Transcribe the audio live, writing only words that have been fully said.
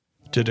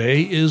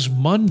Today is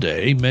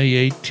Monday,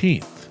 May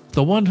 18th,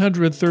 the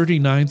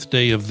 139th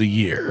day of the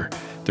year.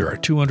 There are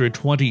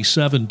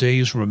 227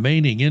 days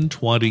remaining in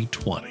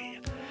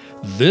 2020.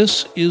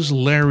 This is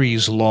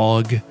Larry's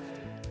Log.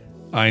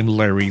 I'm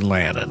Larry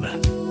Lannon.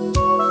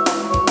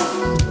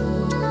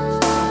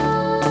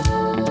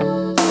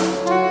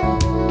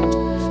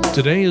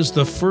 Today is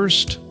the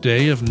first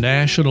day of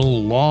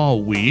National Law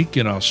Week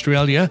in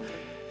Australia.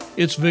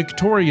 It's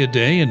Victoria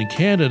Day in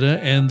Canada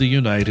and the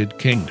United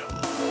Kingdom.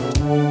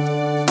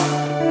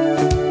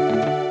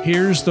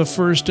 Here's the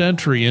first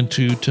entry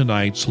into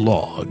tonight's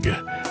log.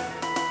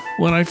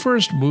 When I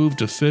first moved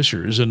to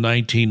Fishers in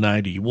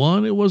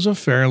 1991, it was a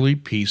fairly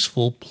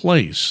peaceful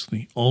place.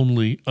 The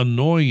only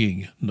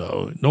annoying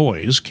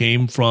noise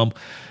came from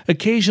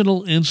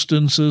occasional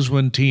instances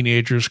when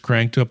teenagers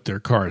cranked up their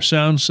car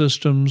sound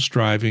systems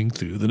driving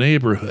through the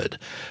neighborhood.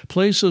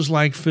 Places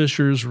like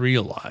Fishers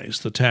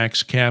realized the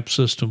tax cap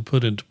system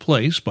put into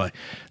place by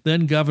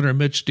then-Governor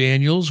Mitch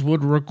Daniels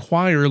would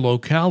require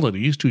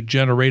localities to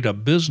generate a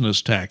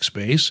business tax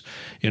base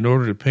in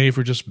order to pay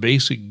for just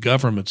basic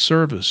government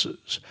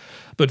services.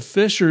 But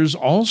Fishers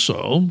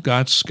also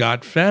got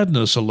Scott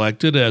Fadness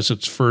elected as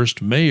its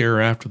first mayor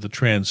after the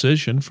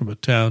transition from a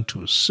town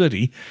to a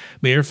city.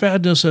 Mayor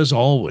Fadness has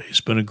always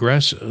been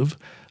aggressive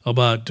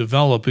about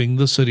developing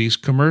the city's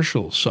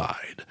commercial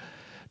side.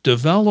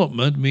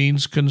 Development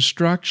means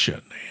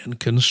construction, and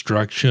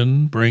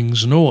construction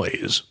brings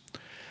noise.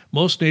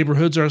 Most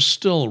neighborhoods are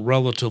still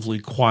relatively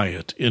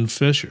quiet in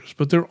Fishers,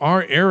 but there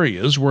are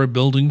areas where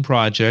building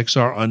projects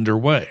are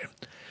underway.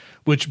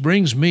 Which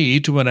brings me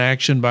to an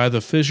action by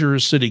the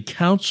Fishers City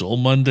Council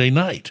Monday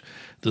night.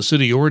 The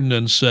city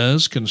ordinance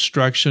says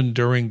construction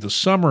during the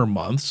summer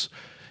months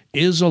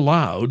is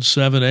allowed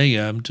 7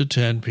 a.m. to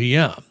 10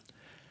 p.m.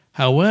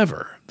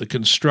 However, the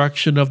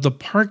construction of the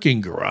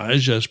parking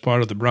garage as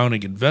part of the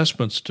Browning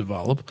Investments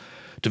development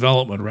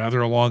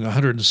along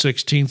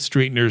 116th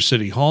Street near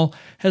City Hall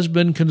has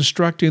been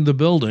constructing the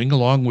building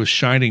along with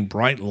shining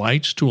bright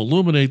lights to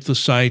illuminate the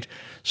site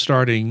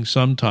starting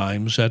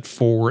sometimes at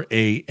 4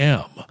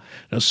 a.m.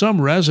 Now,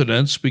 some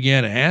residents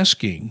began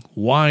asking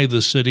why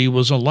the city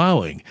was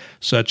allowing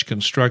such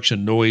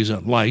construction noise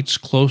and lights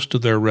close to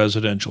their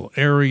residential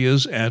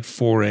areas at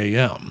 4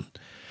 a.m.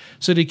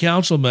 City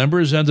Council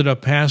members ended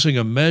up passing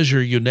a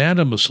measure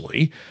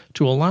unanimously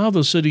to allow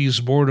the city's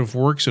Board of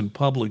Works and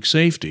Public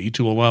Safety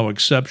to allow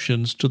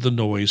exceptions to the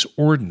noise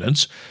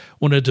ordinance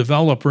when a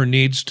developer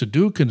needs to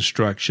do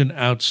construction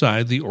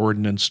outside the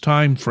ordinance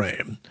time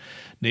frame.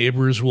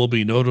 Neighbors will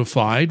be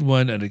notified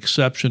when an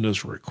exception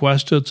is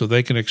requested so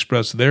they can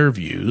express their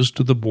views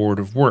to the Board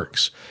of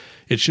Works.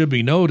 It should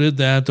be noted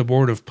that the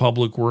Board of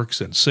Public Works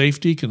and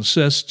Safety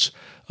consists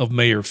of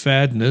Mayor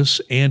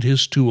Fadness and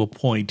his two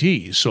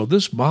appointees, so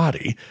this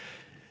body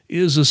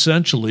is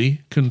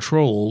essentially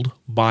controlled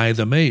by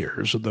the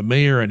mayor. So the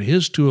mayor and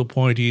his two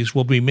appointees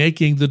will be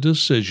making the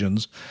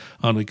decisions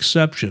on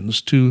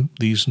exceptions to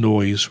these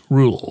noise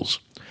rules.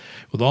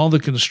 With all the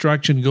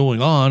construction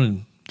going on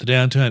in the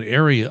downtown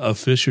area of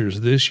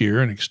Fishers this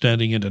year and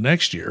extending into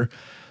next year,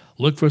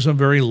 look for some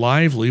very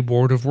lively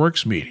Board of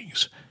Works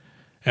meetings.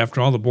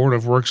 After all, the Board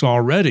of Works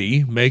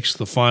already makes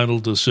the final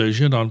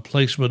decision on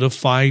placement of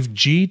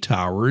 5G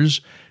towers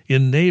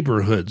in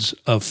neighborhoods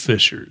of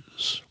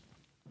Fishers.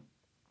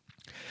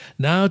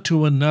 Now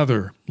to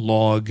another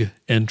log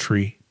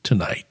entry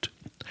tonight.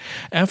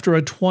 After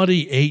a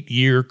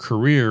 28-year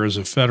career as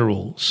a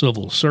federal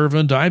civil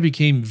servant, I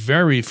became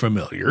very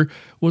familiar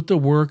with the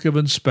work of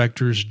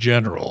inspectors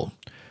general.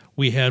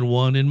 We had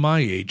one in my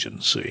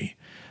agency.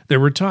 There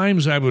were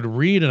times I would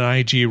read an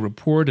IG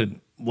report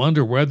and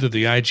wonder whether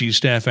the IG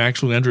staff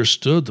actually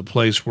understood the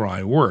place where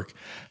I work.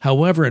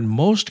 However, in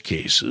most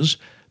cases,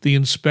 the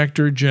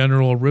Inspector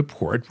General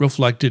report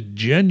reflected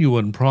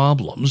genuine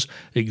problems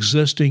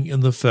existing in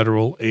the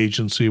federal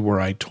agency where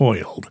I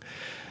toiled.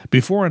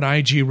 Before an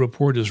IG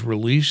report is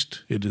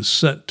released, it is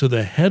sent to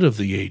the head of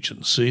the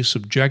agency,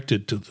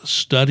 subjected to the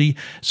study.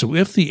 So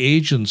if the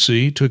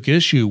agency took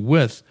issue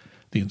with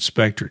the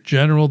Inspector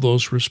General,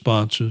 those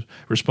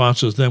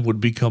responses then would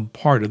become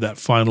part of that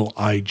final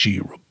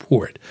IG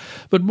report.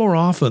 But more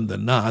often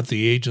than not,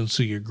 the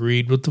agency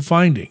agreed with the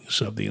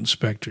findings of the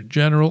Inspector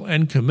General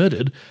and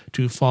committed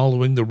to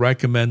following the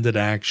recommended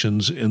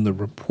actions in the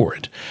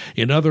report.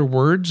 In other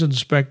words,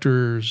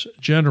 Inspectors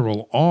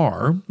General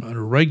are, on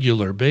a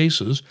regular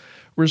basis,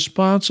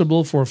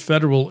 responsible for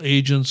federal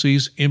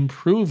agencies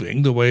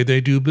improving the way they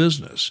do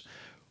business.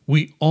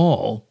 We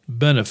all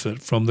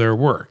benefit from their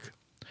work.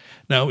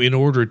 Now, in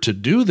order to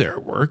do their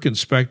work,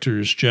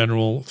 inspectors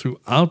general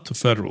throughout the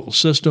federal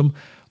system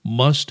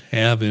must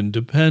have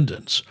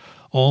independence.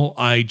 All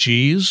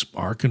IGs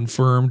are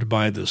confirmed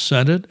by the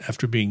Senate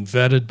after being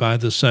vetted by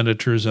the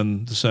senators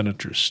and the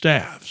senators'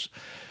 staffs.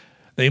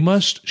 They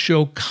must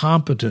show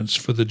competence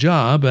for the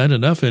job and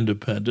enough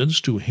independence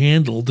to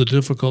handle the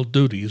difficult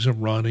duties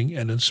of running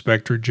an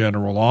inspector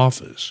general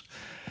office.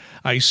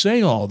 I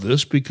say all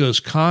this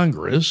because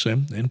Congress,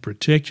 and in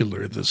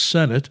particular the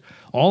Senate,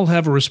 all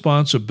have a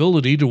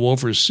responsibility to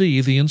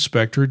oversee the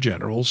Inspector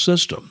General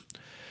system.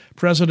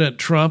 President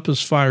Trump has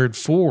fired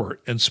 4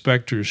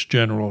 inspectors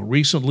general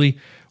recently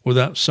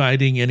without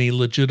citing any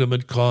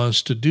legitimate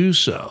cause to do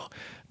so.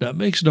 Now, it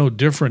makes no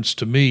difference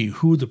to me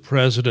who the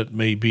president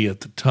may be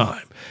at the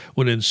time.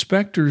 When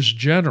inspectors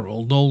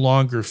general no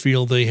longer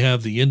feel they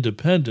have the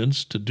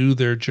independence to do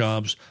their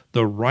jobs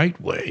the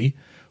right way,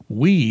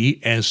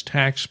 we, as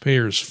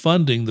taxpayers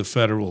funding the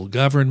federal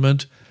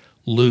government,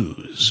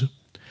 lose.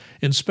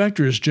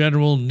 Inspectors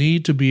general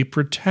need to be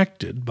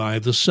protected by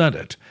the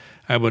Senate.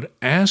 I would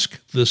ask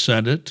the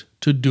Senate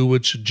to do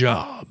its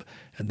job,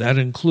 and that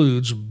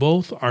includes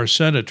both our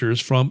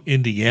senators from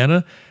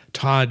Indiana,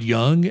 Todd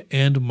Young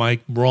and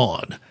Mike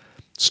Braun.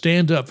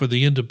 Stand up for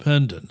the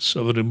independence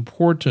of an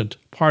important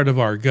part of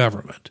our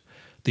government,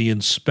 the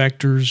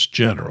inspectors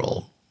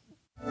general.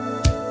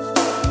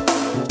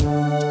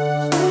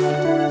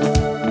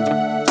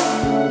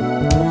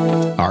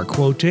 Our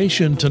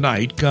quotation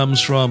tonight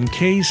comes from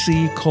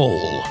K.C.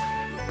 Cole,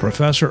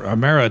 Professor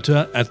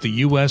Emerita at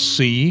the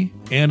USC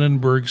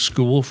Annenberg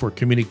School for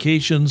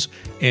Communications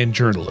and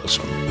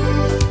Journalism.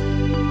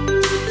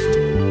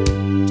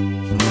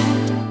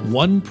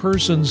 One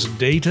person's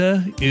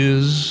data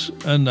is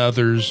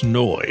another's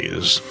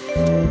noise.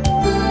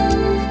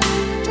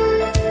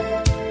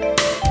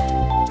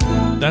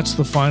 That's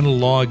the final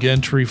log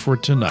entry for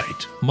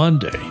tonight,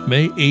 Monday,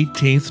 May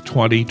 18th,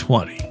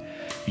 2020.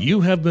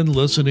 You have been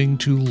listening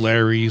to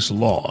Larry's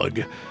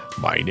Log.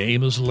 My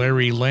name is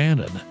Larry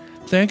Lannon.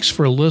 Thanks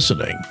for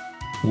listening.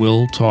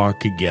 We'll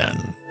talk again.